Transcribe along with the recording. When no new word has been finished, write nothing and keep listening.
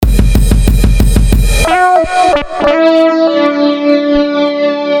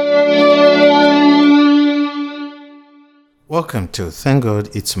Welcome to Thank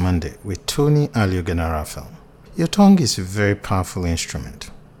God It's Monday with Tony Alioganarafel. Your tongue is a very powerful instrument.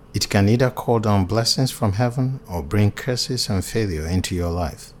 It can either call down blessings from heaven or bring curses and failure into your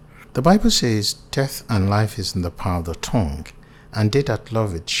life. The Bible says, death and life is in the power of the tongue, and they that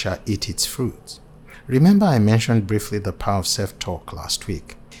love it shall eat its fruits. Remember I mentioned briefly the power of self-talk last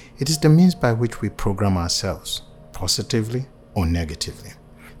week. It is the means by which we program ourselves, positively or negatively.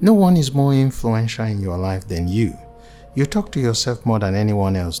 No one is more influential in your life than you. You talk to yourself more than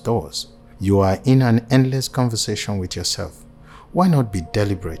anyone else does. You are in an endless conversation with yourself. Why not be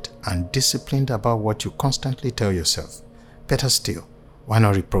deliberate and disciplined about what you constantly tell yourself? Better still, why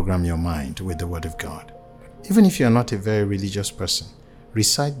not reprogram your mind with the Word of God? Even if you are not a very religious person,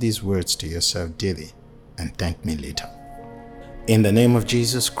 recite these words to yourself daily and thank me later. In the name of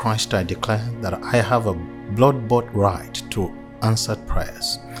Jesus Christ, I declare that I have a blood-bought right to answered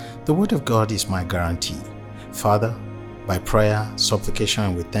prayers. The Word of God is my guarantee. Father, by prayer, supplication,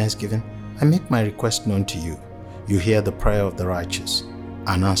 and with thanksgiving, I make my request known to you. You hear the prayer of the righteous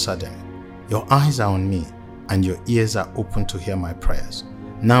and answer them. Your eyes are on me, and your ears are open to hear my prayers.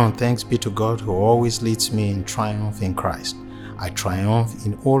 Now thanks be to God who always leads me in triumph in Christ. I triumph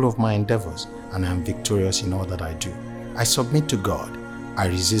in all of my endeavors, and I am victorious in all that I do. I submit to God. I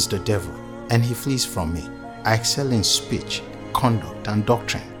resist the devil, and he flees from me. I excel in speech, conduct, and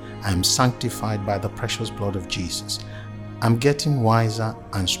doctrine. I am sanctified by the precious blood of Jesus. I'm getting wiser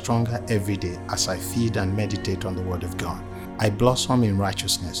and stronger every day as I feed and meditate on the Word of God. I blossom in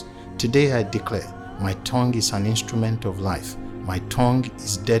righteousness. Today I declare, my tongue is an instrument of life. My tongue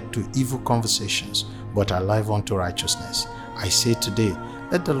is dead to evil conversations, but alive unto righteousness. I say today,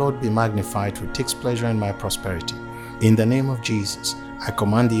 let the Lord be magnified who takes pleasure in my prosperity. In the name of Jesus, I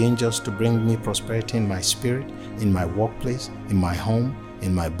command the angels to bring me prosperity in my spirit, in my workplace, in my home,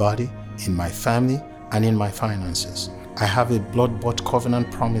 in my body, in my family, and in my finances. I have a blood-bought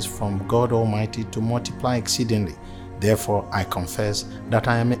covenant promise from God Almighty to multiply exceedingly. Therefore, I confess that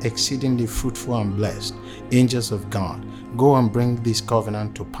I am exceedingly fruitful and blessed. Angels of God, go and bring this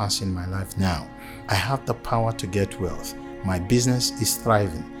covenant to pass in my life now. I have the power to get wealth. My business is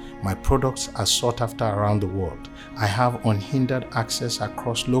thriving. My products are sought after around the world. I have unhindered access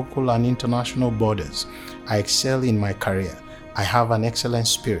across local and international borders. I excel in my career. I have an excellent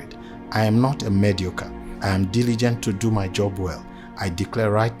spirit. I am not a mediocre. I am diligent to do my job well. I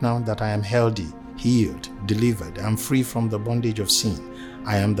declare right now that I am healthy, healed, delivered, and free from the bondage of sin.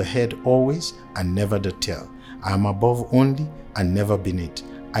 I am the head always and never the tail. I am above only and never beneath.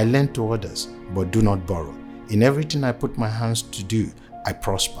 I lend to others but do not borrow. In everything I put my hands to do, I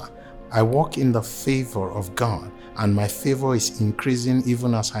prosper. I walk in the favor of God, and my favor is increasing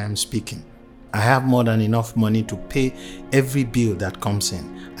even as I am speaking. I have more than enough money to pay every bill that comes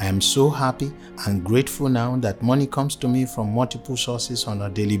in. I am so happy and grateful now that money comes to me from multiple sources on a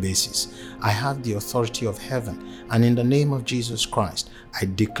daily basis. I have the authority of heaven, and in the name of Jesus Christ, I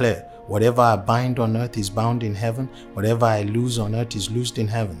declare whatever I bind on earth is bound in heaven, whatever I loose on earth is loosed in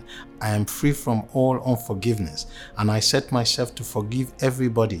heaven. I am free from all unforgiveness, and I set myself to forgive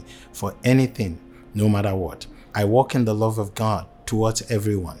everybody for anything, no matter what. I walk in the love of God towards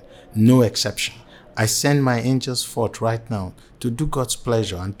everyone. No exception. I send my angels forth right now to do God's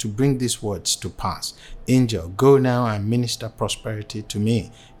pleasure and to bring these words to pass. Angel, go now and minister prosperity to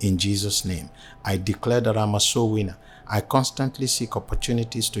me in Jesus' name. I declare that I'm a soul winner. I constantly seek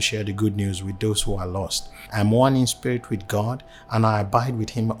opportunities to share the good news with those who are lost. I am one in spirit with God, and I abide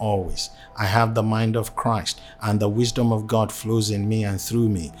with Him always. I have the mind of Christ, and the wisdom of God flows in me and through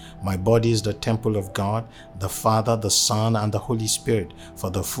me. My body is the temple of God, the Father, the Son, and the Holy Spirit, for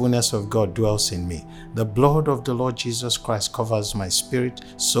the fullness of God dwells in me. The blood of the Lord Jesus Christ covers my spirit,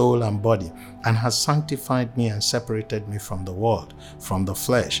 soul, and body, and has sanctified me and separated me from the world, from the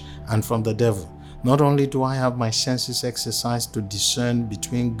flesh, and from the devil. Not only do I have my senses exercised to discern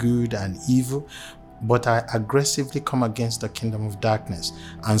between good and evil, but I aggressively come against the kingdom of darkness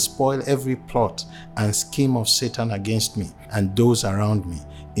and spoil every plot and scheme of Satan against me and those around me,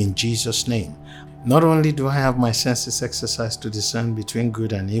 in Jesus' name. Not only do I have my senses exercised to discern between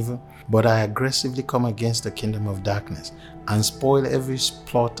good and evil, but I aggressively come against the kingdom of darkness and spoil every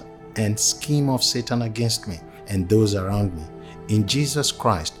plot and scheme of Satan against me and those around me. In Jesus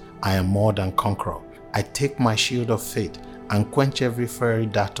Christ, I am more than conqueror. I take my shield of faith and quench every fiery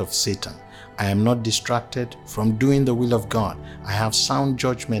dart of Satan. I am not distracted from doing the will of God. I have sound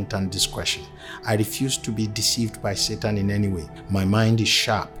judgment and discretion. I refuse to be deceived by Satan in any way. My mind is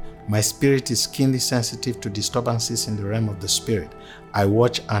sharp. My spirit is keenly sensitive to disturbances in the realm of the spirit. I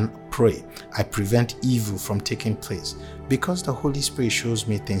watch and pray. I prevent evil from taking place. Because the Holy Spirit shows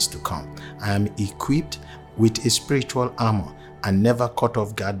me things to come, I am equipped with a spiritual armor and never caught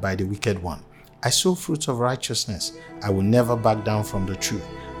off guard by the wicked one. I sow fruits of righteousness. I will never back down from the truth.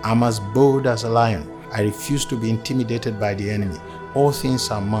 I'm as bold as a lion. I refuse to be intimidated by the enemy. All things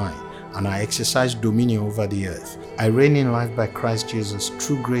are mine, and I exercise dominion over the earth. I reign in life by Christ Jesus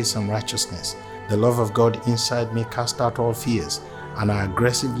through grace and righteousness. The love of God inside me casts out all fears, and I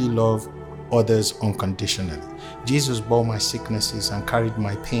aggressively love others unconditionally. Jesus bore my sicknesses and carried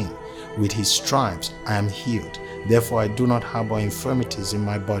my pain. With his stripes I am healed. Therefore I do not harbor infirmities in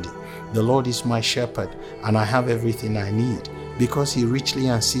my body. The Lord is my shepherd, and I have everything I need, because he richly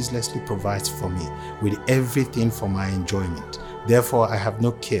and ceaselessly provides for me with everything for my enjoyment. Therefore I have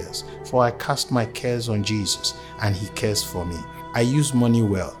no cares, for I cast my cares on Jesus, and he cares for me. I use money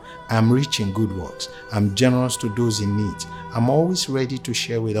well. I am rich in good works. I am generous to those in need. I am always ready to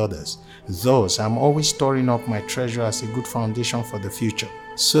share with others. Thus, I am always storing up my treasure as a good foundation for the future,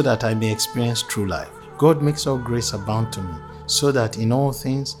 so that I may experience true life. God makes all grace abound to me, so that in all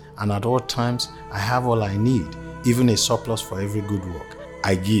things and at all times I have all I need, even a surplus for every good work.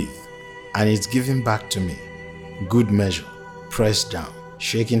 I give, and it's given back to me. Good measure, pressed down,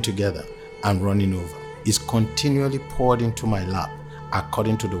 shaken together, and running over, is continually poured into my lap,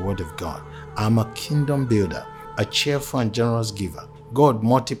 according to the word of God. I am a kingdom builder, a cheerful and generous giver. God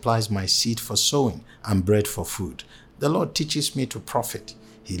multiplies my seed for sowing and bread for food. The Lord teaches me to profit.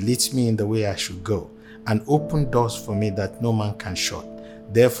 He leads me in the way I should go, and open doors for me that no man can shut.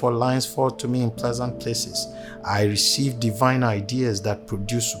 Therefore lines fall to me in pleasant places. I receive divine ideas that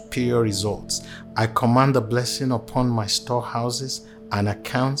produce superior results. I command the blessing upon my storehouses and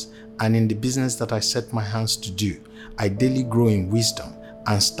accounts, and in the business that I set my hands to do. I daily grow in wisdom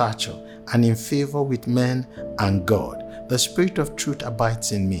and stature and in favor with men and God. The Spirit of truth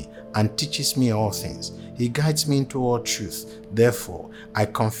abides in me and teaches me all things. He guides me into all truth. Therefore, I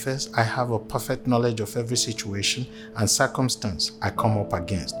confess I have a perfect knowledge of every situation and circumstance I come up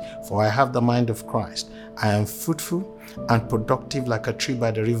against. For I have the mind of Christ. I am fruitful and productive like a tree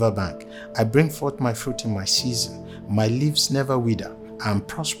by the riverbank. I bring forth my fruit in my season. My leaves never wither. I am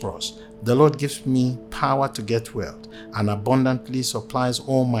prosperous. The Lord gives me power to get wealth and abundantly supplies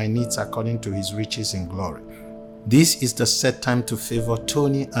all my needs according to his riches in glory. This is the set time to favor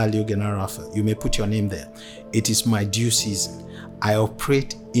Tony Aliogenarafa. You may put your name there. It is my due season. I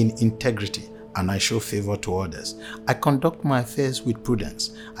operate in integrity and I show favor to others. I conduct my affairs with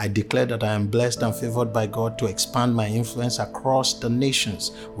prudence. I declare that I am blessed and favored by God to expand my influence across the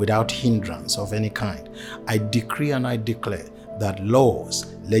nations without hindrance of any kind. I decree and I declare that laws,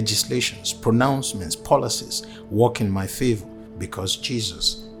 legislations, pronouncements, policies work in my favor because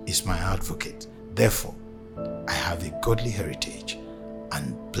Jesus is my advocate. Therefore, I have a godly heritage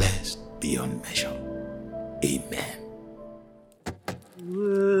and blessed beyond measure. Amen.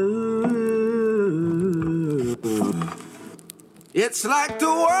 It's like the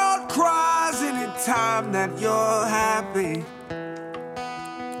world cries anytime that you're happy.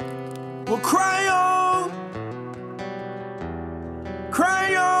 Well, cry on,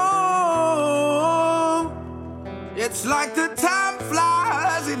 cry on. It's like the time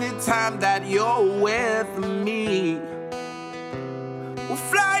flies anytime that you're with me. Well,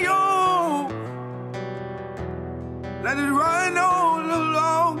 fly on, let it run all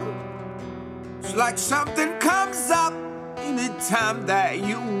along. It's like something comes up anytime that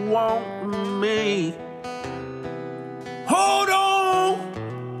you want me. Hold on,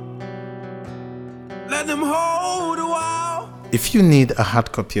 let them hold a while. If you need a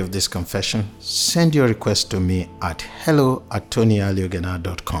hard copy of this confession, send your request to me at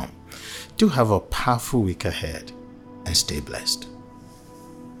hello@tonyaliogenar.com. Do have a powerful week ahead and stay blessed.